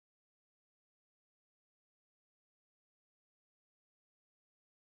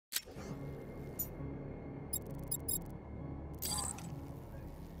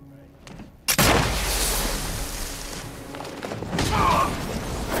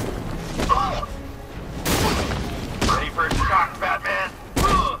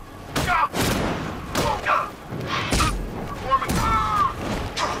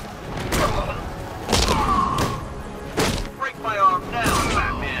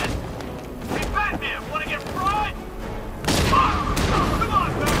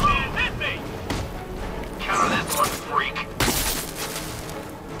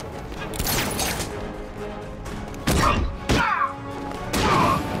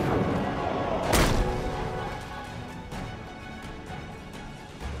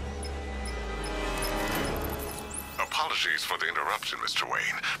Apologies for the interruption, Mr.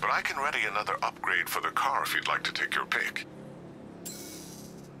 Wayne, but I can ready another upgrade for the car if you'd like to take your pick.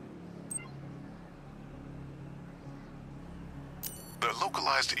 The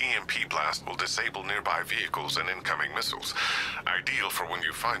localized EMP blast will disable nearby vehicles and incoming missiles, ideal for when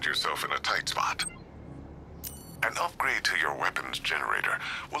you find yourself in a tight spot. An upgrade to your weapons generator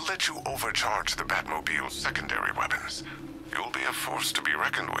will let you overcharge the Batmobile's secondary weapons. You'll be a force to be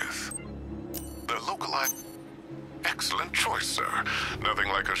reckoned with. The localized... Excellent choice, sir. Nothing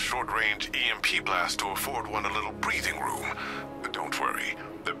like a short-range EMP blast to afford one a little breathing room. But don't worry,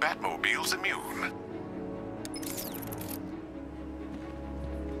 the Batmobile's immune.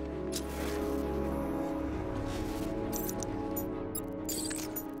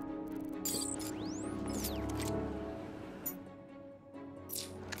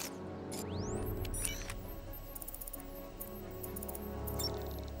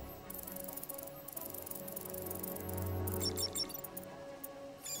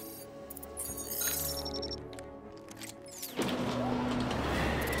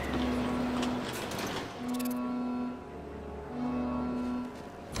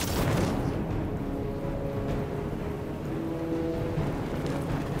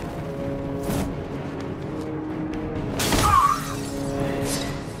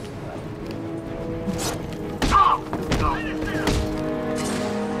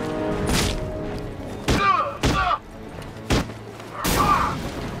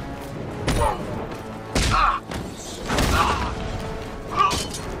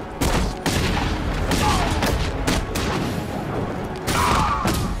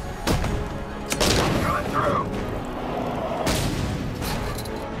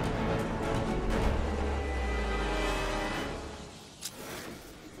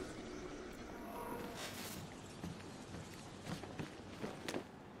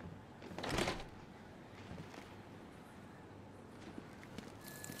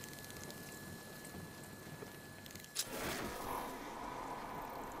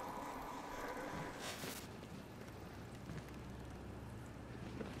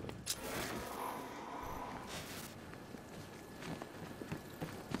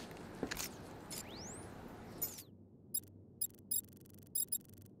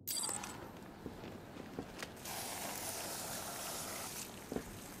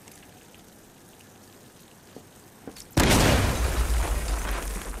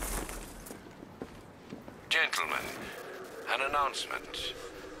 Gentlemen, an announcement.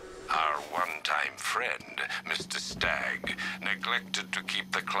 Our one-time friend, Mr. Stagg, neglected to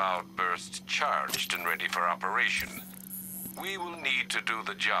keep the cloudburst charged and ready for operation. We will need to do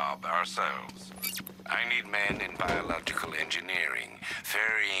the job ourselves. I need men in biological engineering,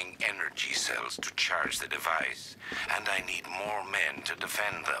 ferrying energy cells to charge the device, and I need more men to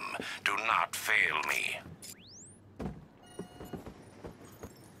defend them. Do not fail me.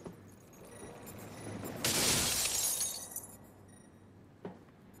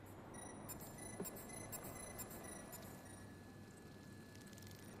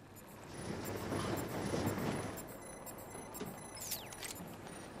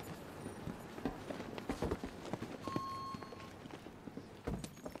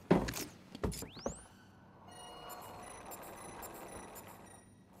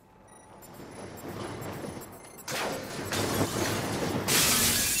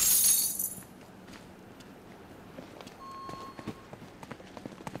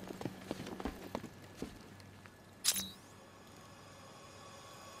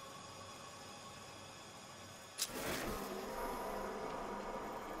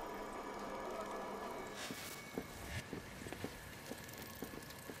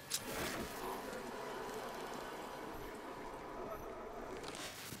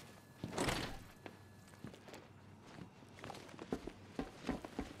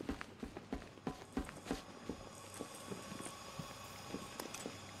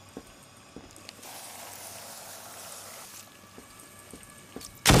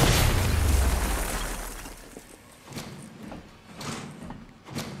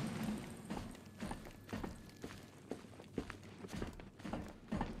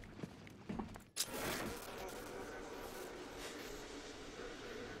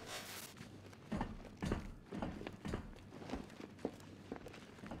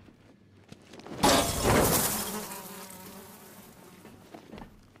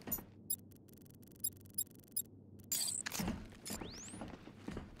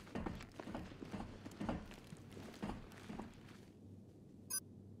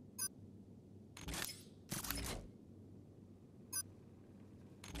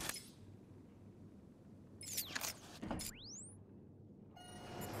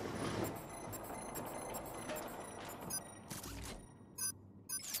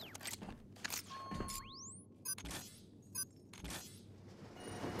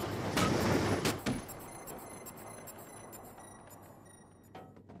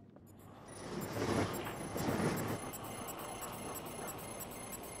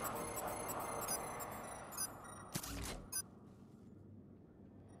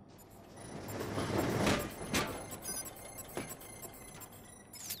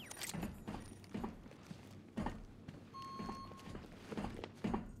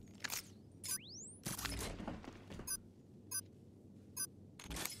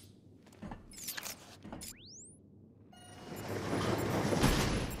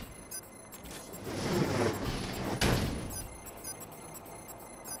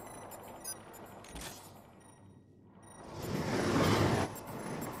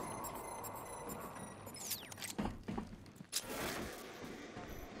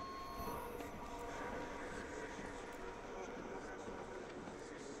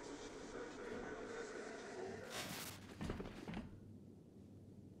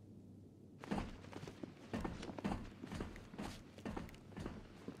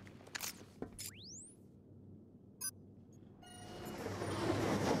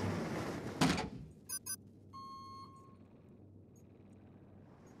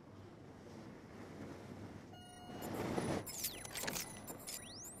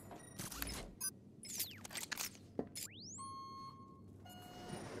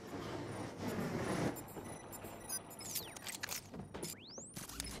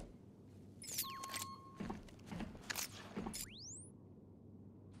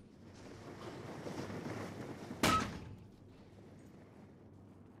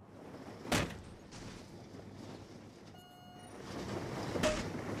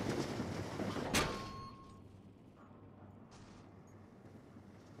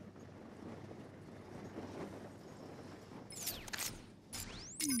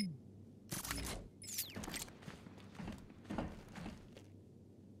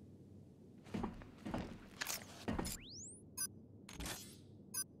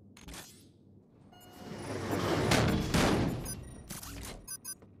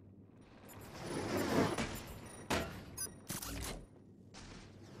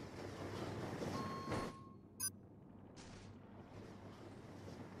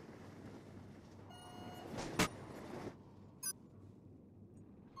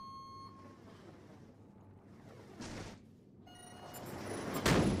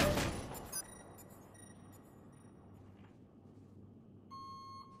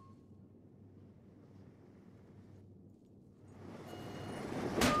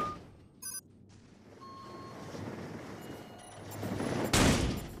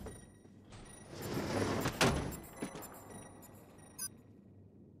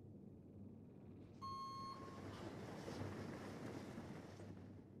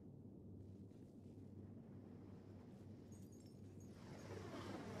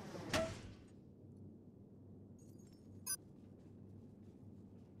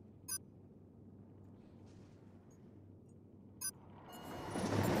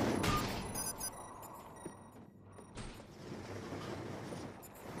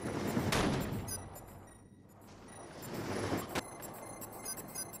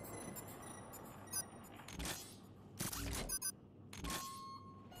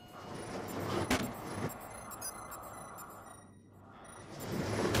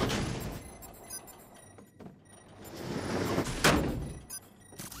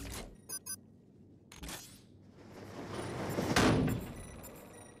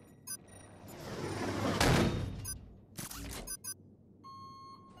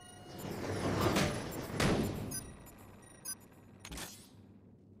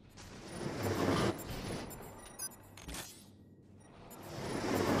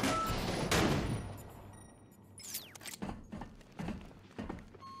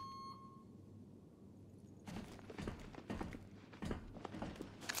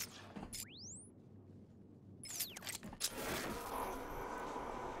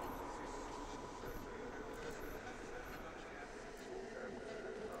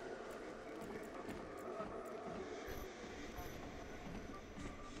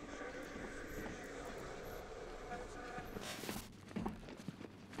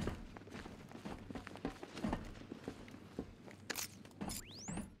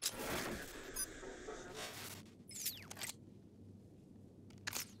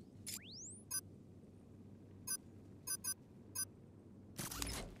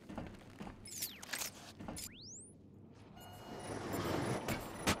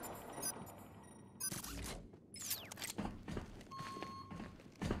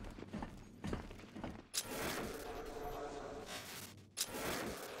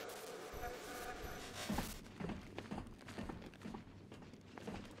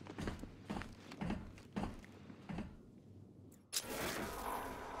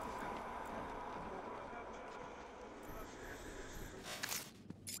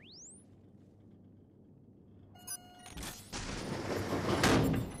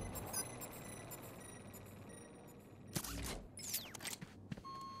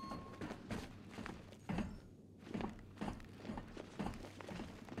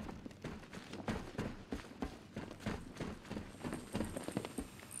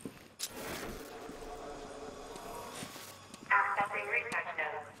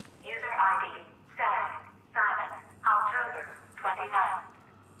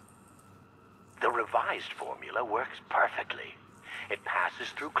 disguised formula works perfectly. It passes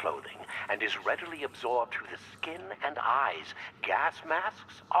through clothing and is readily absorbed through the skin and eyes. Gas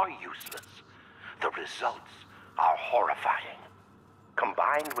masks are useless. The results are horrifying.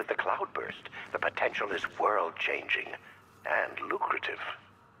 Combined with the cloudburst, the potential is world-changing and lucrative.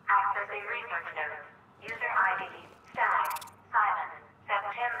 Accessing research notes. User ID, Stag, Simon,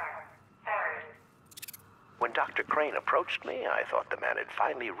 September 3rd. When Dr. Crane approached me, I thought the man had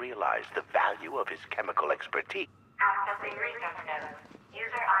finally realized the value of his chemical expertise. Accessing research notes.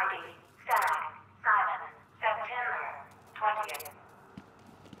 User ID, Stag, Simon, September 20th.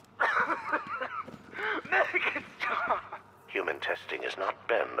 Make it stop! Human testing has not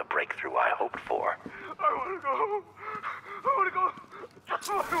been the breakthrough I hoped for. I want to go. I want to go. I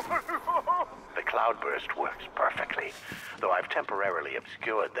want to go. The cloudburst works perfectly, though I've temporarily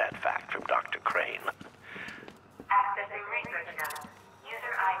obscured that fact from Dr. Crane. Accessing research notes.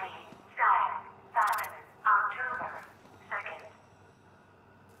 User ID, Stag, Simon, October 2nd.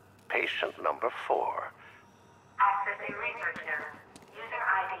 Patient number 4. Accessing research notes. User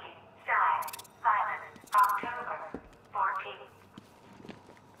ID, Stag, Simon, October 14th.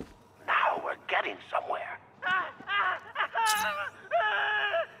 Now we're getting somewhere.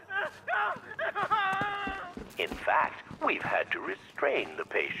 In fact, we've had to restrain the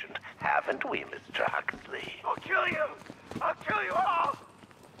patient, haven't we, Mr. Huxley? I'll kill you. I'll kill you all.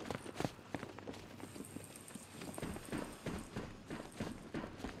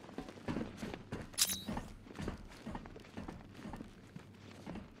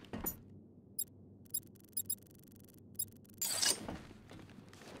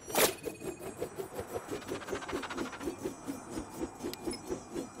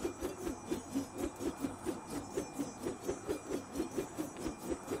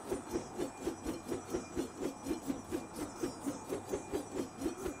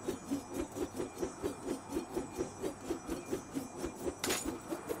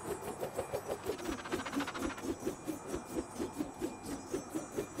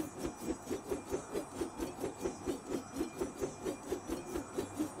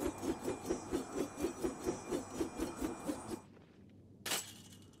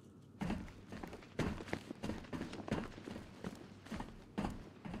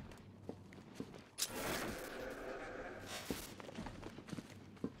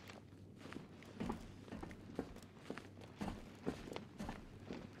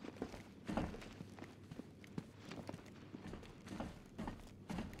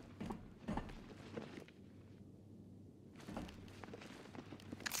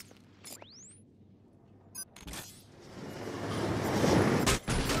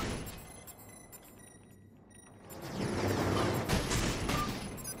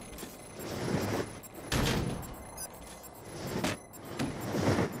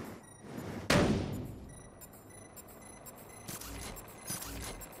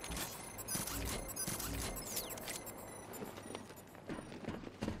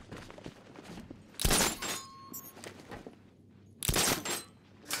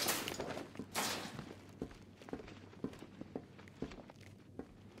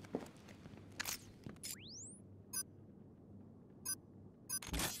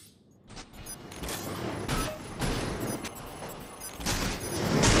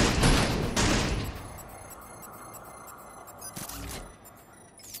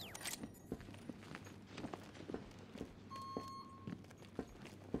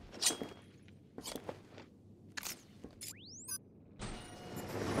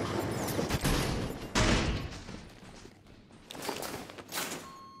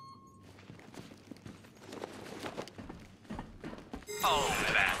 Oh,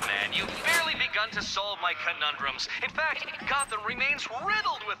 Batman, you've barely begun to solve my conundrums. In fact, Gotham remains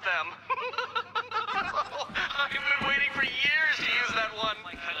riddled with them. I've been waiting for years to use that one.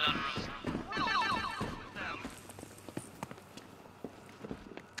 My conundrums. Riddled with them.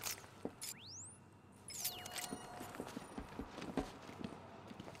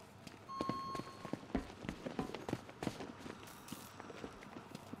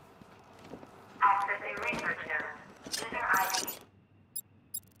 Accessing research notes. User ID.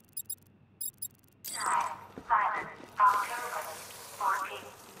 Simon, October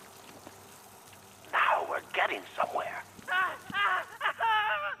 14th. Now we're getting somewhere.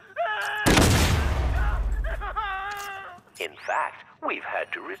 In fact, we've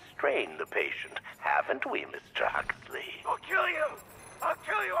had to restrain the patient, haven't we, Mr. Huxley? I'll kill you. I'll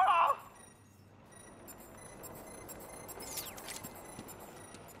kill you all.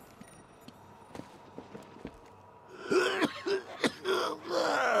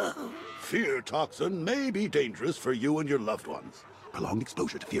 Fear toxin may be dangerous for you and your loved ones. Prolonged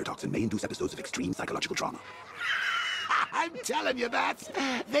exposure to fear toxin may induce episodes of extreme psychological trauma. I'm telling you, Bats.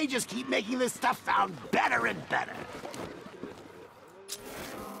 They just keep making this stuff sound better and better.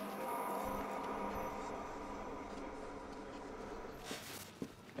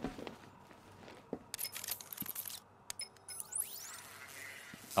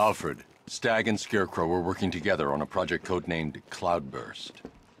 Alfred, Stag and Scarecrow were working together on a project codenamed Cloudburst.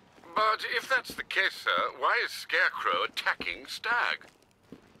 But if that's the case, sir, why is Scarecrow attacking Stag?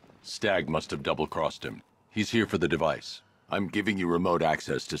 Stag must have double-crossed him. He's here for the device. I'm giving you remote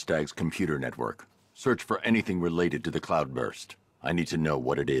access to Stag's computer network. Search for anything related to the Cloudburst. I need to know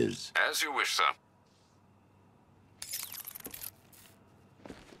what it is. As you wish, sir.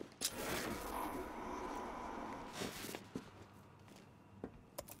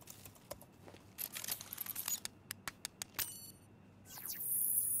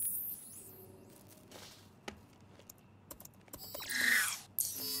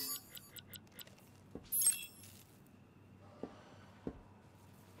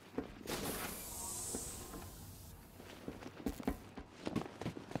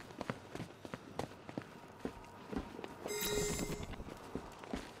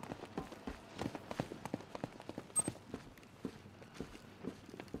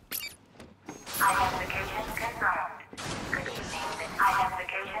 Identification confirmed. Good evening.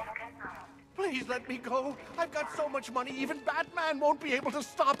 Identification confirmed. Please let me go. I've got so much money, even Batman won't be able to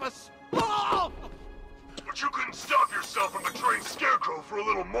stop us. Oh! But you couldn't stop yourself from betraying Scarecrow for a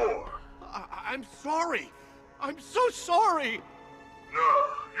little more. I'm sorry. I'm so sorry. No,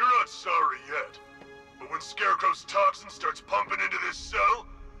 you're not sorry yet. But when Scarecrow's toxin starts pumping into this cell,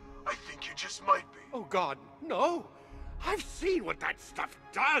 I think you just might be. Oh, God, no. I've seen what that stuff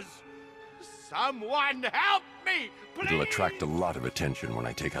does. Someone help me, please! It'll attract a lot of attention when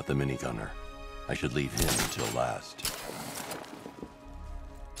I take out the minigunner. I should leave him until last.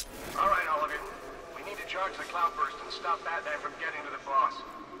 All right, all of you. We need to charge the Cloudburst and stop Batman from getting to the boss.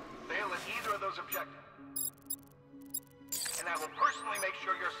 Fail at either of those objectives, and I will personally make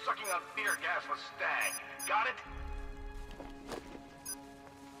sure you're sucking on fear gas with Stag. Got it?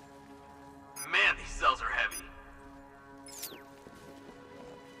 Man, these cells are heavy.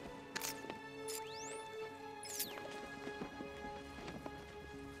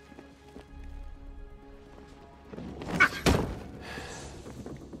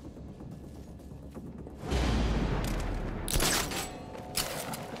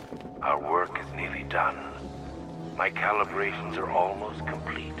 Our work is nearly done. My calibrations are almost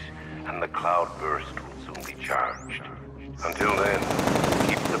complete, and the Cloudburst will soon be charged. Until then,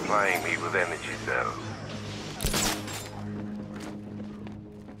 keep supplying me with energy cells.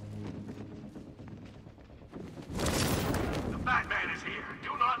 The Batman is here.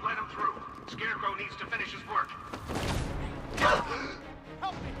 Do not let him through. Scarecrow needs to finish his work. Help me!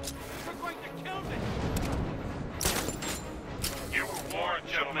 You're going to kill me! You were warned,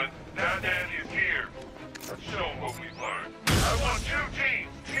 gentlemen. Batman is here. Let's show him what we've learned. I want 2 teams.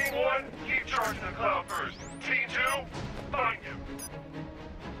 Team 1, keep charging the Cloudburst. Team 2, find him.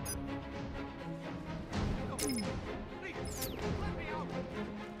 Please, let me out!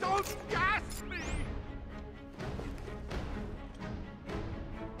 Don't gas me!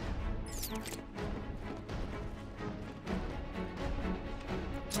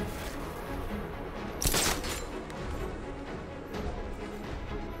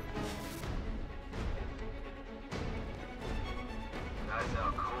 That's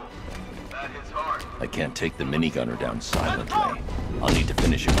how cool. That hits hard. I can't take the minigunner down silently. I'll need to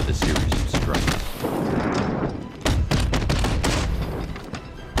finish him with a series of strikes.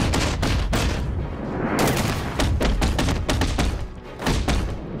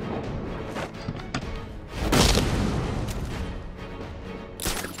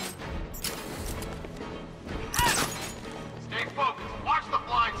 Stay focused. Watch the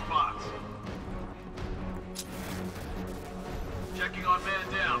blind spots. Checking on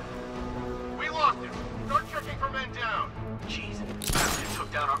man down. We lost him. Start checking for men down. Jeez, Batman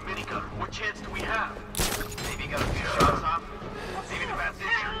took down our minigunner. What chance do we have? Maybe he got a few shots off. Maybe the bat's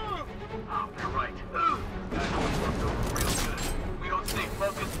injured. Oh, you're right. That always worked over real good. We don't stay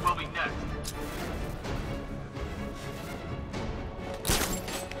focused, we'll be next.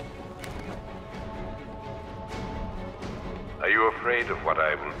 Are you afraid of what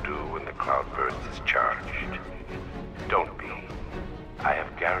I will do when the Cloudburst is charged? Don't be. I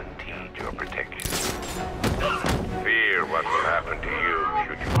have guaranteed your protection. Fear what will happen to you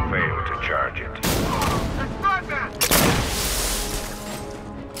should you fail to charge it. It's Batman!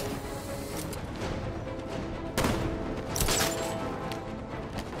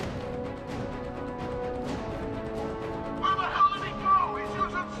 Where the hell did he go?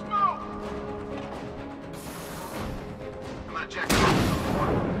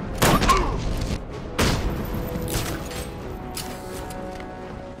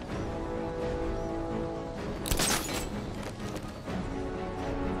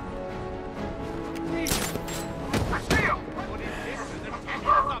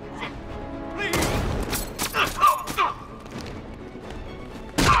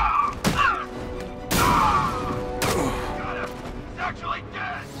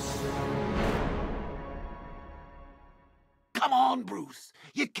 Bruce.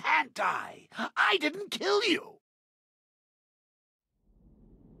 You can't die. I didn't kill you.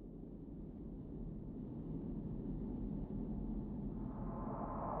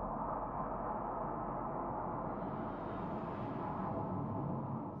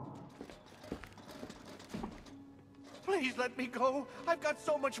 Please let me go. I've got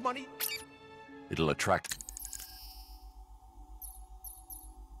so much money. It'll attract...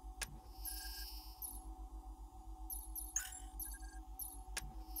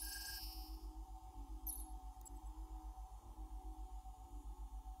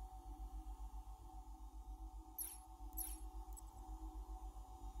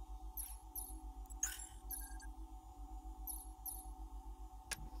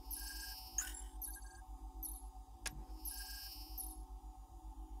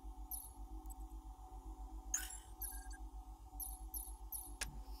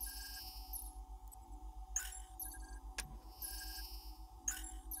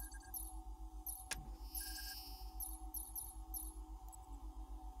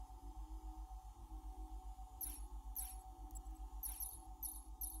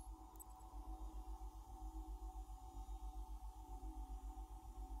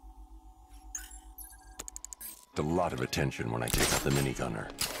 A lot of attention when I take out the minigunner.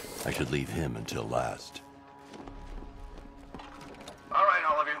 I should leave him until last. All right,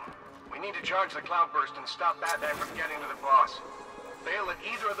 all of you. We need to charge the cloudburst and stop Batman from getting to the boss. Fail at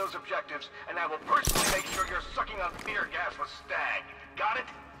either of those objectives, and I will personally make sure you're sucking on fear gas with Stag. Got it?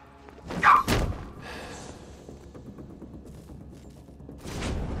 Yeah.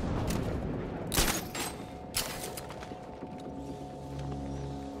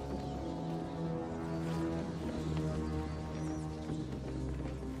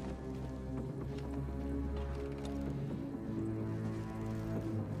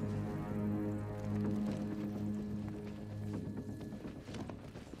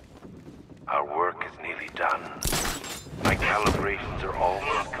 Our work is nearly done. My calibrations are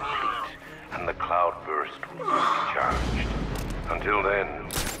almost complete, and the cloudburst will soon be charged. Until then,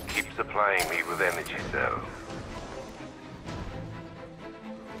 keep supplying me with energy cells.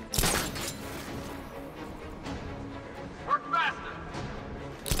 Work faster!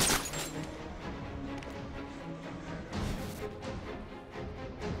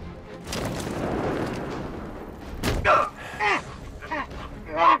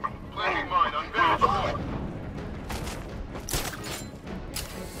 Planting mine on vantage point.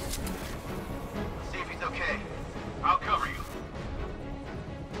 See if he's okay. I'll cover you.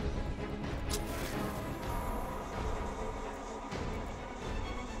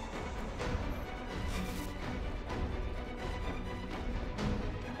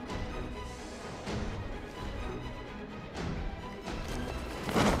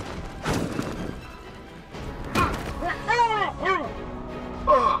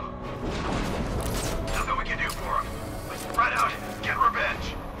 Nothing we can do for him. Let's spread out, get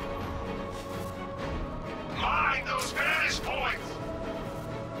revenge. Mine those vantage points!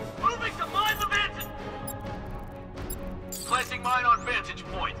 Moving to mine the vantage. Placing mine on vantage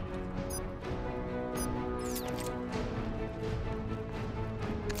point.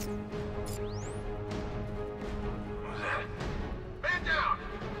 Who's that? Man down!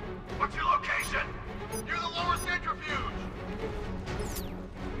 What's your location? Near the lower centrifuge!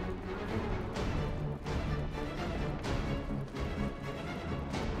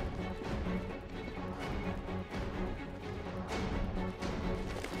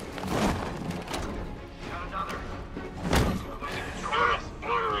 Got another. Losing control.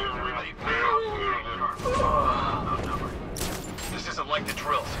 Everybody outnumbered. This isn't like the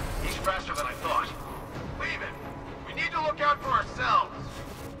drills. He's faster than I thought. Leave it. We need to look out for ourselves.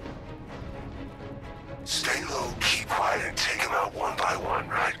 Stay low, keep quiet, and take them out one by one,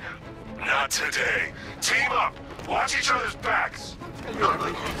 right? Not today. Team up! Watch each other's backs!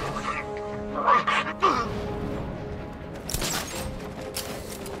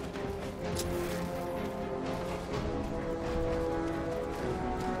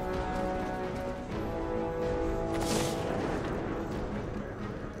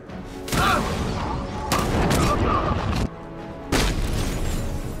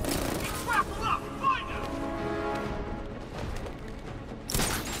 Grapple up! Find him!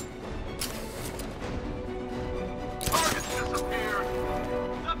 Target's disappeared!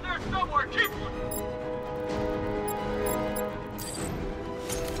 It's up there somewhere! Keep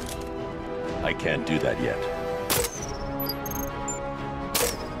I can't do that yet.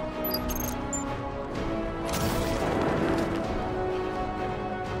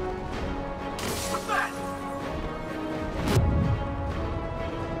 What's that?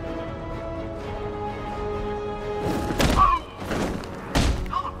 Oh!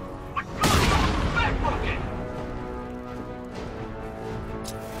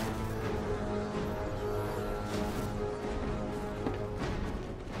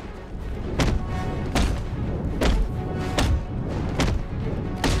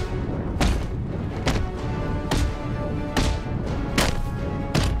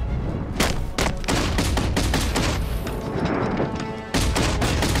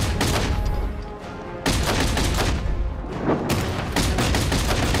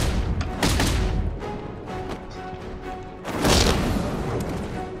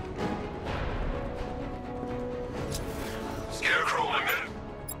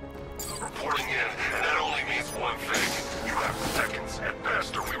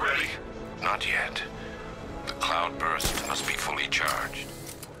 cloudburst must be fully charged.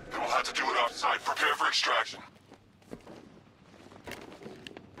 Then we'll have to do it outside. Prepare for extraction.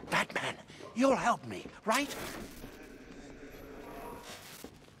 Batman, you'll help me, right?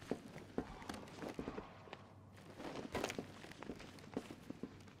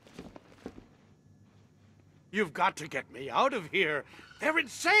 You've got to get me out of here. They're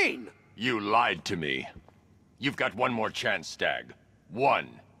insane. You lied to me. You've got one more chance, Stag. One.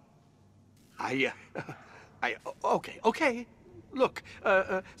 Okay. Look,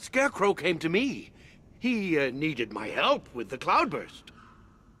 Scarecrow came to me. He needed my help with the cloudburst.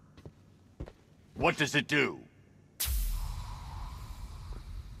 What does it do?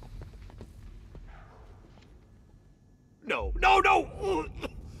 No!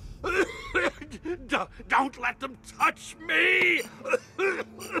 Don't let them touch me!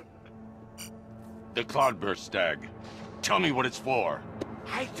 The cloudburst, Stag. Tell me what it's for.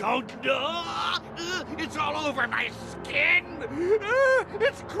 I don't know! It's all over my skin!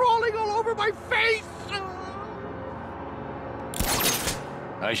 It's crawling all over my face!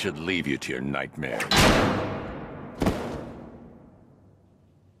 I should leave you to your nightmare.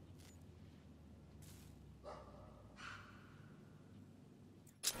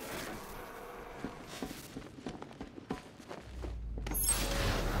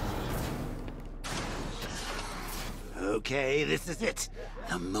 Okay, this is it.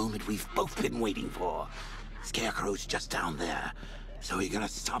 The moment we've both been waiting for. Scarecrow's just down there. So are you gonna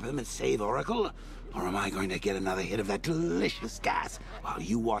stop him and save Oracle? Or am I going to get another hit of that delicious gas while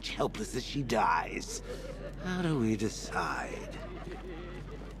you watch helpless as she dies? How do we decide?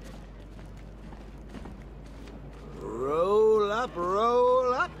 Roll up,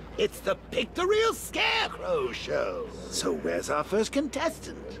 roll up. It's the Pick the Real Scarecrow show. So where's our first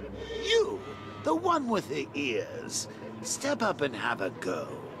contestant? You, the one with the ears. Step up and have a go.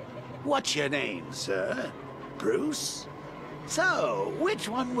 What's your name, sir? Bruce? So, which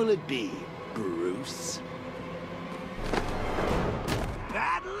one will it be, Bruce?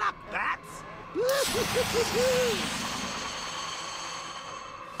 Bad luck, bats!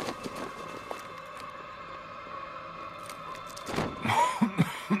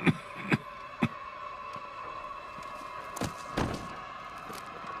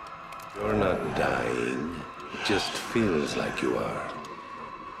 You're not dying. It just feels like you are.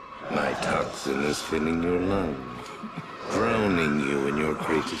 My toxin is filling your lungs, drowning you in your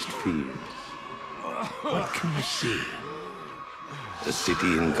greatest fears. What can you see? A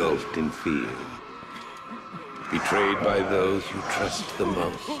city engulfed in fear. Betrayed by those you trust the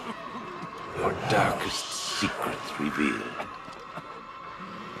most. Your darkest secrets revealed.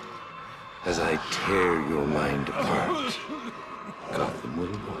 As I tear your mind apart, Gotham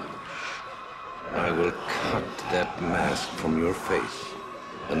will watch. I will cut that mask from your face,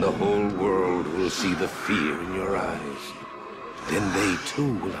 and the whole world will see the fear in your eyes. Then they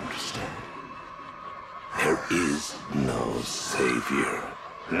too will understand. There is no savior,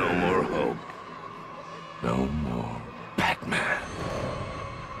 no more hope, no more Batman.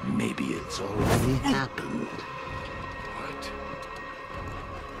 Maybe it's already happened. What?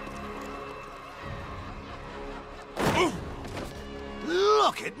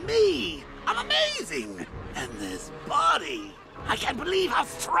 Look at me! I'm amazing! And this body! I can't believe how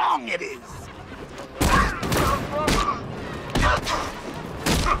strong it is!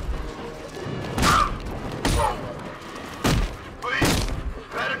 Please,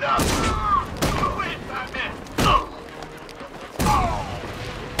 bad enough! Wait, Batman!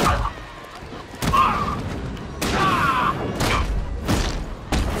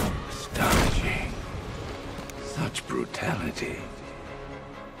 Astonishing. Such brutality.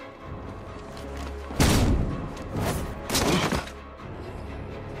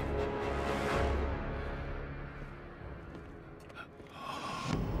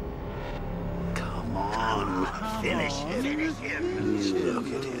 Finish him. Look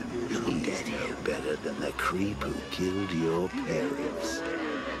at him. He's no better than the creep who killed your parents.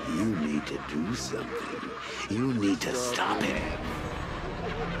 You need to do something. You need to stop him.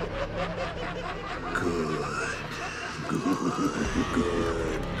 Good.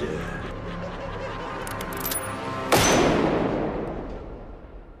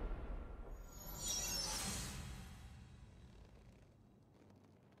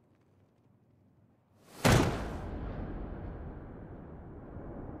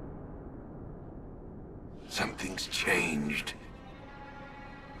 Something's changed.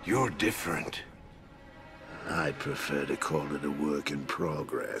 You're different. I prefer to call it a work in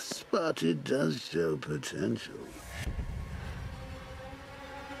progress, but it does show potential.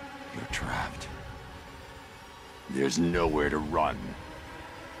 You're trapped. There's nowhere to run.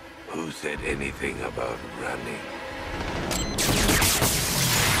 Who said anything about running?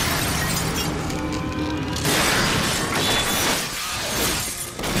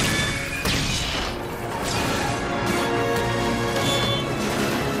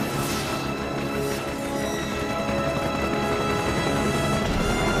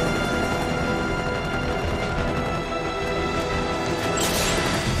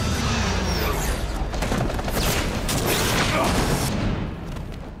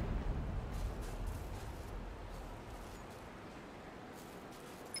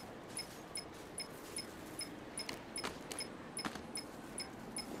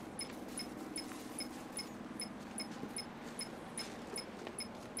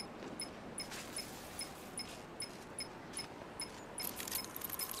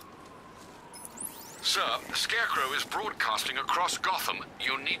 Sir, Scarecrow is broadcasting across Gotham.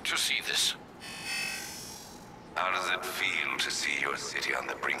 You need to see this. How does it feel to see your city on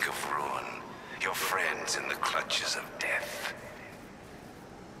the brink of ruin? Your friends in the clutches of death?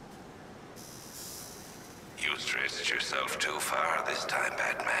 You stretched yourself too far this time,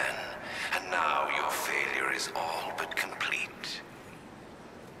 Batman. And now your failure is all but complete.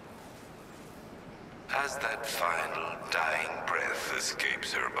 As that final dying breath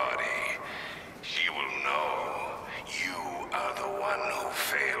escapes her body, she will know you are the one who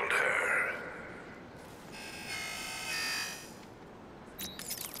failed her.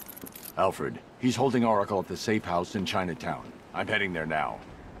 Alfred, he's holding Oracle at the safe house in Chinatown. I'm heading there now.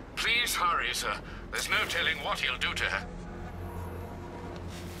 Please hurry, sir. There's no telling what he'll do to her.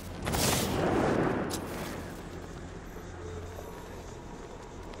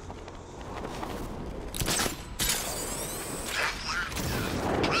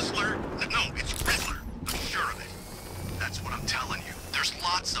 Rizzler? No, it's Riddler. I'm sure of it. That's what I'm telling you. There's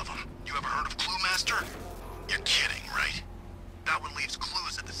lots of them. You ever heard of Clue Master? You're kidding, right? That one leaves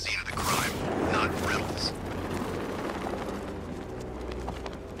clues at the scene of the crime, not riddles.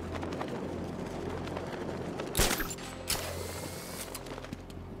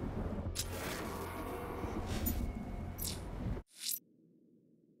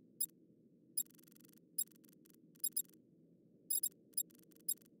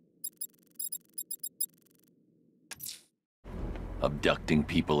 Abducting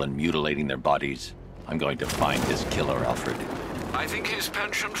people and mutilating their bodies. I'm going to find this killer, Alfred. I think his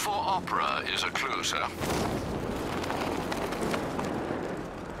penchant for opera is a clue, sir.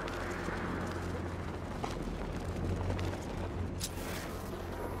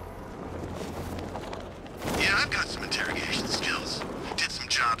 Yeah, I've got some interrogation skills. Did some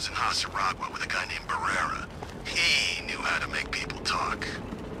jobs in Hasaragua with a guy named Barrera. He knew how to make people talk.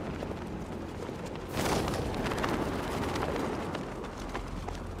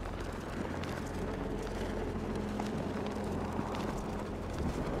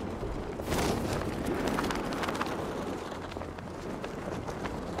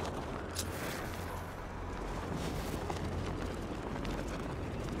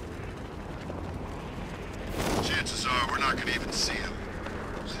 Chances are we're not gonna even see him.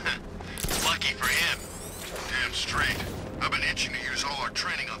 Lucky for him. Damn straight. I've been itching to use all our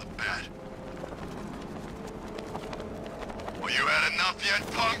training on the Bat. Well, you had enough yet,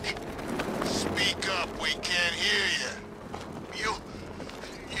 punk? Speak up, we can't hear you.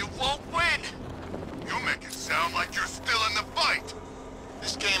 You won't win! You make it sound like you're still in the fight.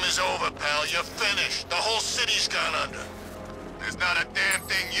 This game is over, pal. You're finished. The whole city's gone under. There's not a damn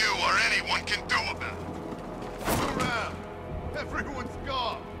thing you or anyone can do about it. Look around. Everyone's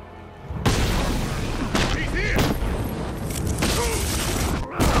gone. He's here!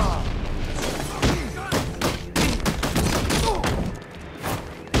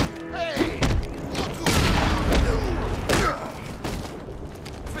 Hey! Look who...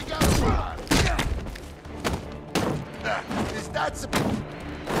 Forget about it. Is that some...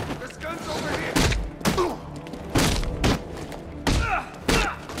 There's guns over here!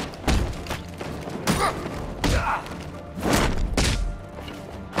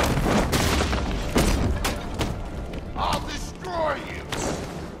 I'll destroy you!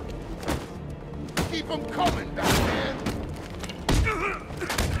 Keep them coming, Batman!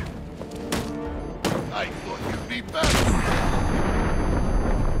 I thought you'd be better!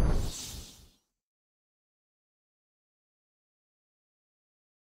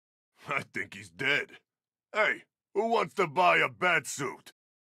 I think he's dead. Hey, who wants to buy a bat suit?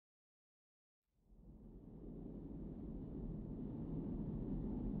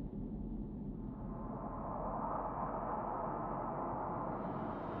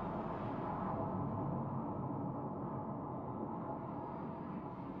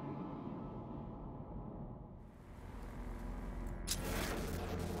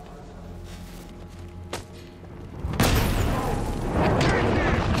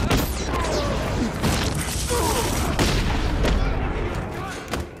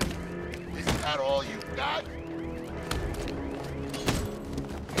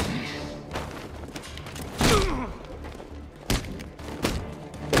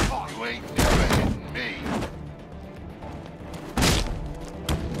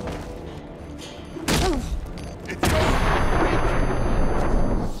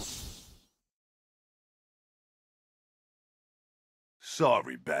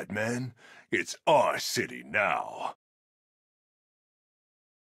 Sorry, Batman. It's our city now.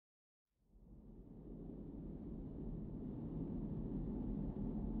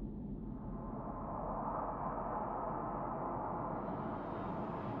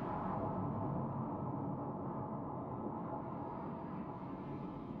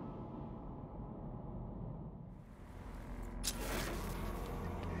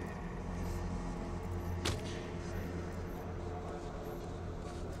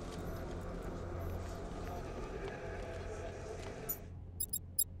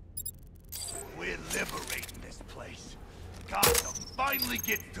 finally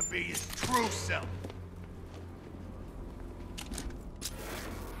gets to be his true self.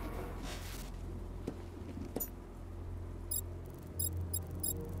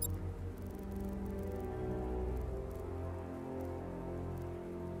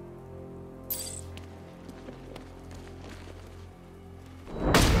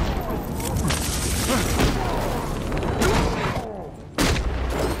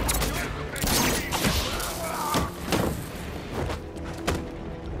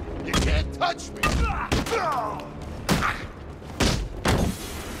 Touch me!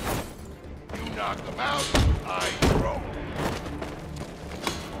 You knock him out, I throw.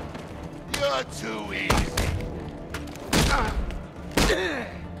 You're too easy.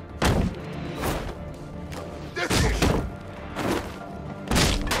 This is...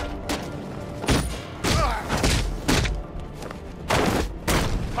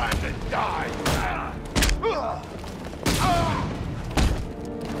 Time to die.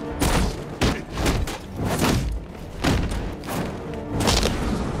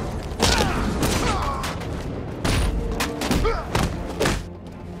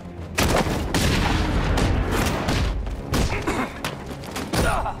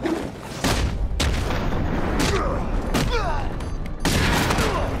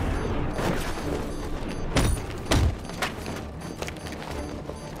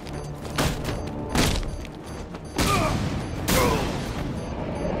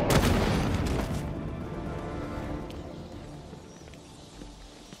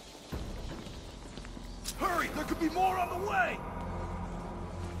 Hurry! There could be more on the way!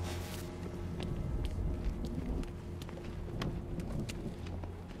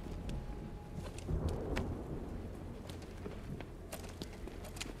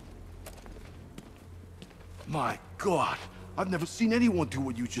 My God! I've never seen anyone do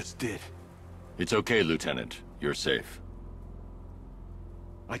what you just did. It's okay, Lieutenant. You're safe.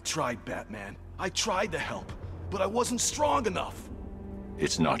 I tried, Batman. I tried to help, but I wasn't strong enough.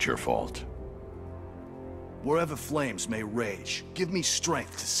 It's not your fault. Wherever flames may rage, give me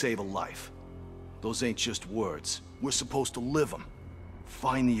strength to save a life. Those ain't just words. We're supposed to live them.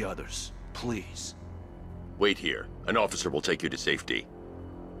 Find the others, please. Wait here. An officer will take you to safety.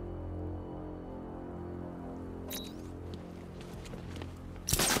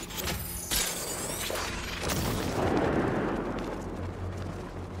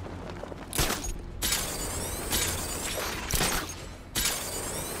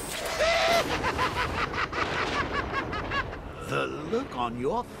 The look on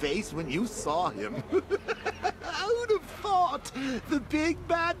your face when you saw him. Who'd have thought? The big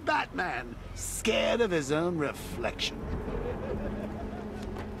bad Batman, scared of his own reflection.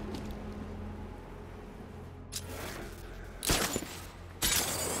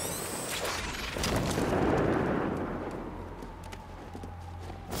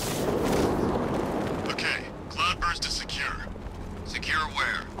 Okay, Cloudburst is secure. Secure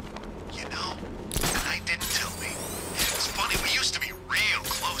where? You know, the Knight didn't tell me. It's funny, we used to be real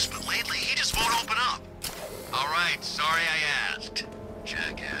close, but lately he just won't open up. All right, sorry I